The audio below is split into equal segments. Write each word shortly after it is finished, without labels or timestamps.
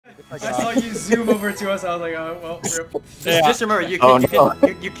I saw you zoom over to us. I was like, oh well. Rip. Just remember, you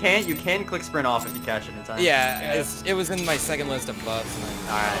can click sprint off if you catch it in time. Yeah, it was in my second list of buffs.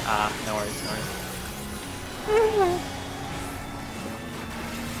 All right, no worries, no worries.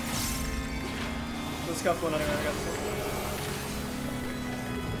 The scuff one anyway. I got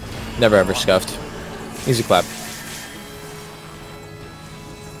Never ever scuffed. Easy clap.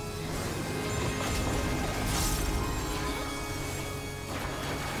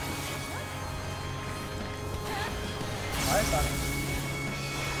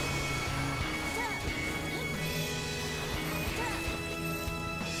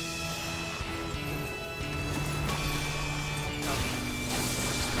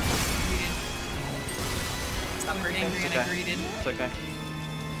 It's okay.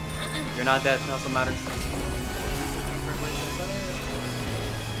 You're not dead, that's what matters.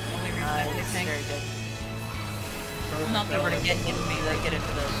 Very good. I'm not over to get into me, like get into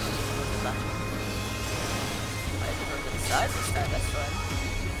the left. I have to go to the side this time, that's fine.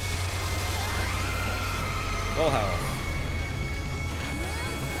 Full health.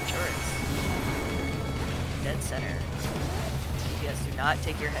 Insurance. Dead center. Yes, do not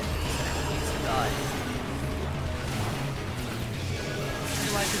take your head to the center, please God.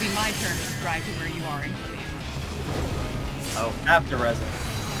 Otherwise it'll be my turn to drive to where you are and kill you. Oh, after resin.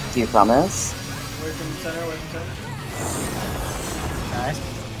 Do you promise? Away from the center, away from the center. Nice.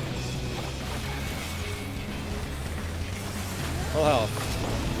 Full health.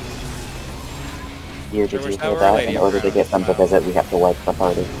 Did you hear that? In order to get them to visit, we have to wipe the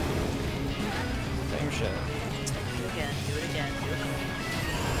party. Same shit. Do it again, do it again, do it again.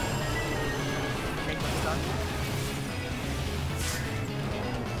 Take one stun.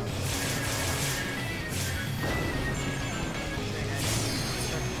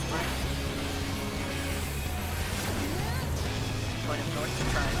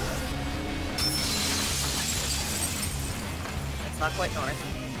 Not quite north.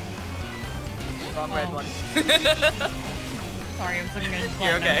 Wrong red one. Sorry, I was looking at his blood.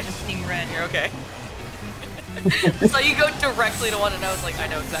 You're okay. I'm just seeing red. You're okay. So you go directly to one and I was like, I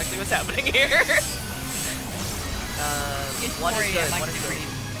know exactly what's happening here. It's one is good, like one is good.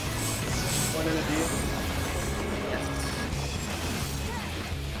 One in a D. Yes.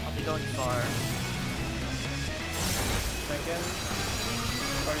 I'll be going far. Second.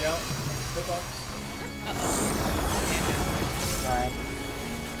 Party out. Flip box. Uh-oh.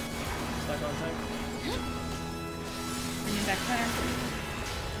 Stuck on time. Bring him back center.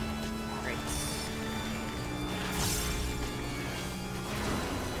 Great.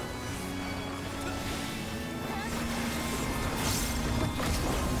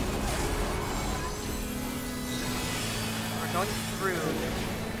 We're going through.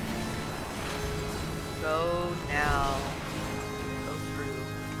 Go now. Go through.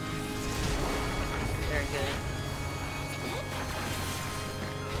 Very good.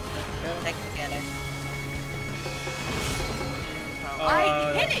 Thank you, Anna. I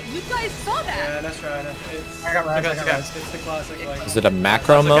hit it! You guys saw that! Yeah, that's right. It's, I got res, it's the classic, like... Is it a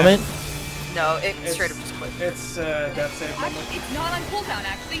macro moment? No, it straight up just quit. It's death save moment. It's not on cooldown,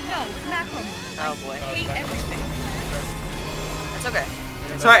 actually. No, it's macro. Oh boy. I hate everything. That's okay.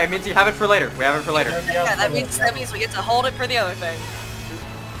 It's alright, it means you have it for later. We have it for later. Yeah, that means we get to hold it for the other thing.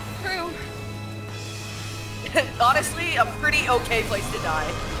 True. Honestly, a pretty okay place to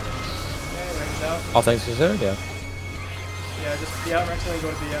die. All things considered, yeah. Yeah, just be out next and then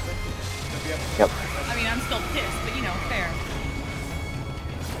go to the epic. Yep. I mean, I'm still pissed, but you know, fair.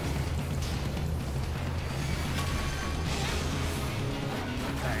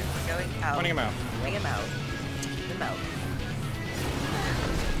 Alright, we're going out. Running him out. Bring him out. Keep him out.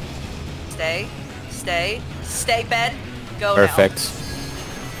 Stay. Stay. Stay, Ben. Go Perfect.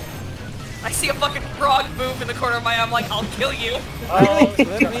 now. I see a fucking frog move in the corner of my eye. I'm like, I'll kill you.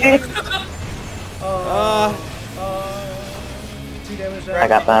 Oh, 2 damage down. I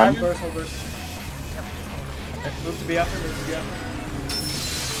got that. Burst, burst. Move to be after, move to be after.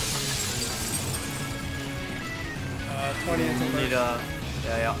 20 into burst. Need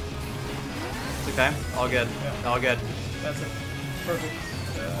yeah. It's okay. All good. Yeah. All good. That's it. Perfect.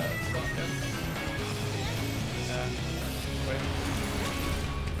 Spot, yeah. Wait.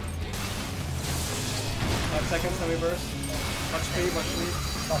 5 seconds, let me burst. Much speed, much speed.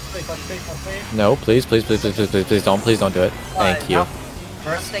 No, please don't do it. Thank you.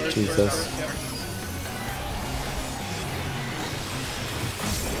 First, Jesus.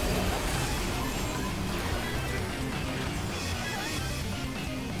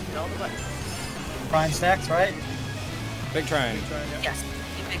 Prime stacks, right? Big trine. Yes,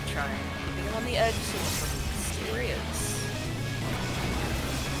 big try. Keeping him on the edge so he's serious.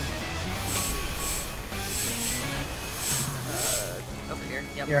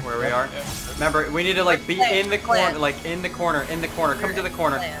 Yep. Here. Where we are. Remember, we need to like be in the corner, like in the corner. Come to the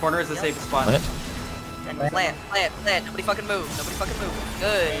corner. Corner is the safest spot. What? And plant. Nobody fucking move.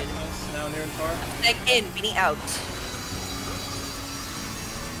 Good. Nice. Now near and far. Neck in, beanie out.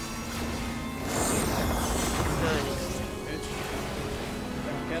 Good.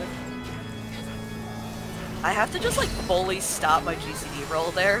 Get it. I have to just like fully stop my GCD roll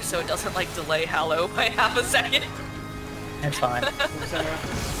there so it doesn't like delay Hallow by half a second. It's fine.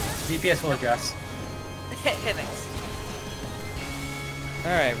 DPS will adjust. Thanks.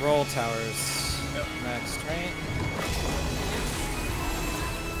 Alright, roll towers. Next, right?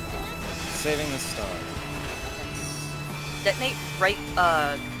 Saving the star. Detonate right,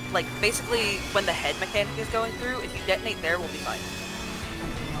 like basically when the head mechanic is going through, if you detonate there, we'll be fine.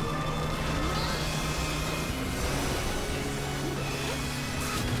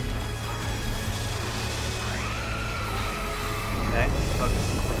 Okay. Focus.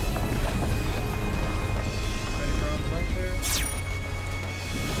 Ready for arms right there.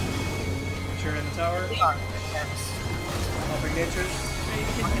 Mature in the tower. We are. Helping natures.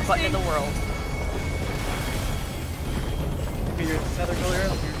 Fucking button in the world. Get your tether color here.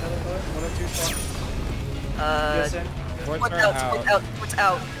 Your tether color. 1 of 2 spots. Yes, in. Ports Sports are out, out. sports out, sports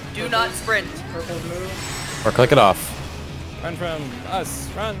out. Do not sprint. Purple's move. Or click it off. Run from us.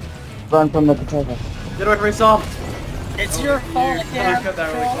 Run. Run from the potato. Get away from yourself. It's your fault, You yeah. cut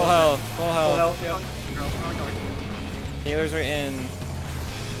that really Full close. health. Full Full health. health, yeah. Healers are in.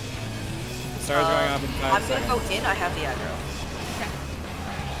 Stars going up in 5 I'm gonna seconds. go in, I have the aggro.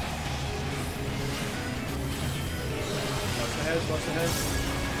 Watch the heads, watch the heads.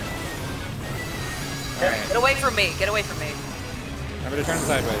 Alright. Get away from me, get away from me. Remember to turn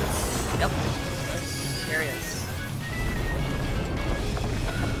sideways. Yep. There he is.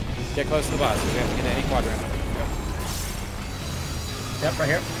 Get close to the boss. We have to get any quadrant. Yep, right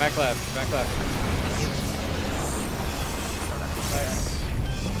here. Back left. Back left. Nice.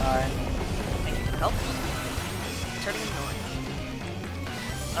 Alright. Thank you for the help. Turning annoying.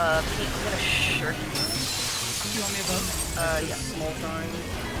 I'm gonna shirk. Do you want me above? Yeah. Small time.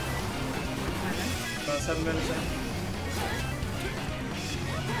 About 7 minutes in.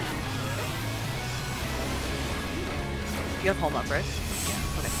 You have home up, right?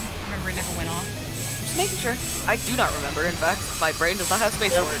 Remember, it never went off. Just making sure. I do not remember, in fact. My brain does not have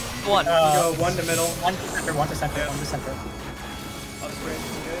space for it. One. Go 1 to middle. 1 to center, 1 to center, 1 to center. Up straight.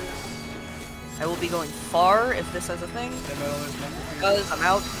 Good. I will be going far if this has a thing. The middle is nothing for you. Because I'm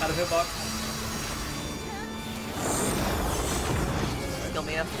out. Out of hitbox. Kill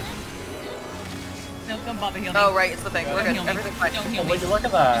me up. No, don't bother healing. Oh, right, it's the thing. We're Don't good. heal me. Everything's fine. Don't heal Oh, me. would you look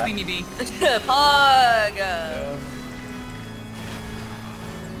at Just that? leave me be. Pog!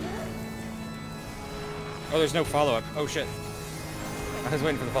 Oh, there's no follow-up. Oh, shit. I was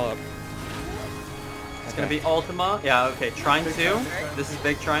waiting for the follow-up. It's gonna be Ultima. Yeah, okay. Trine 2. This is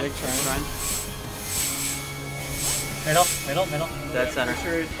big Trine. Big Trine. Middle, middle, middle. Dead center. Make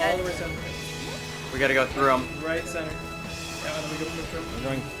sure it's all the way center. We gotta go through them. Right center. Yeah, and then we go through. We're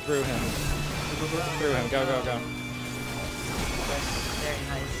going through him. Through him. Go, go, go. Very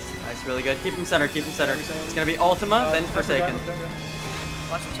nice. Nice, really good. Keep him center, keep him center. It's gonna be Ultima, then Forsaken.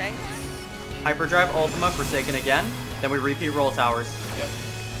 Watch the chain. Hyperdrive, Ultima, Forsaken again. Then we repeat roll towers.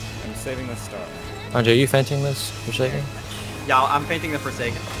 I'm saving the star. Andre, are you feinting this? Forsaken? Yeah, I'm painting the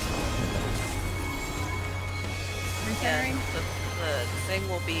Forsaken. And the thing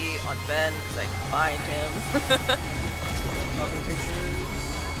will be on Ben because I can find him.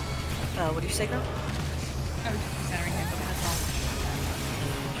 What do you say, girl? Oh, just centering him. Okay, that's all.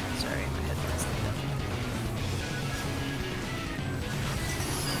 Sorry, my head messed me up.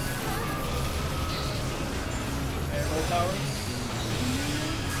 And roll towers.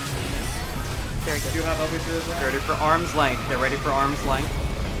 Very Do good. you have obviously as Get well? ready for arm's length. Get ready for arm's length.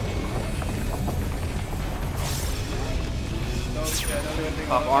 No, yeah, don't do anything.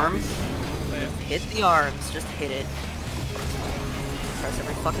 Pop arms. Hit the arms. Just hit it. Press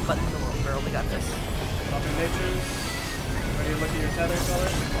every fucking button in the world, girl. We got this. Popping natures. Ready to look at your tether color?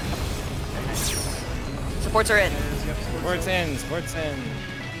 Supports are in. Sports in. Sports in.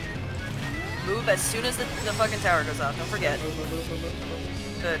 Move as soon as the fucking tower goes off. Don't forget.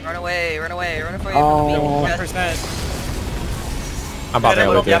 Good. Run away. Run away. Run away from the beam. Yes. 1%. I'm about there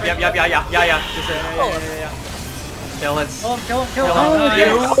with you. Yep. Just kill it. Kill him, kill him, kill Kill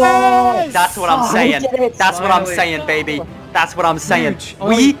him. him. That's what I'm saying. That's what I'm saying, baby. That's what I'm saying.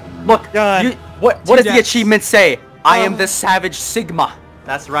 We look. Done. You, what does the achievement say? I am the Savage Sigma.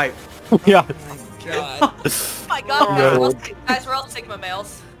 That's right. Yeah. Oh my god, guys, we're all Sigma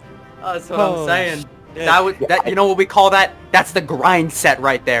males. That's what I'm saying. That you know what we call that? That's the grind set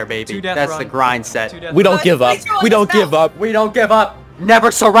right there, baby. That's the grind set. We don't give up. We don't give up. We don't give up.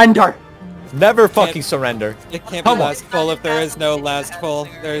 Never surrender. Never fucking surrender. It can't be last pull if there is no last pull.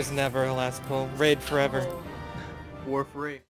 There is never a last pull. Raid forever. War free.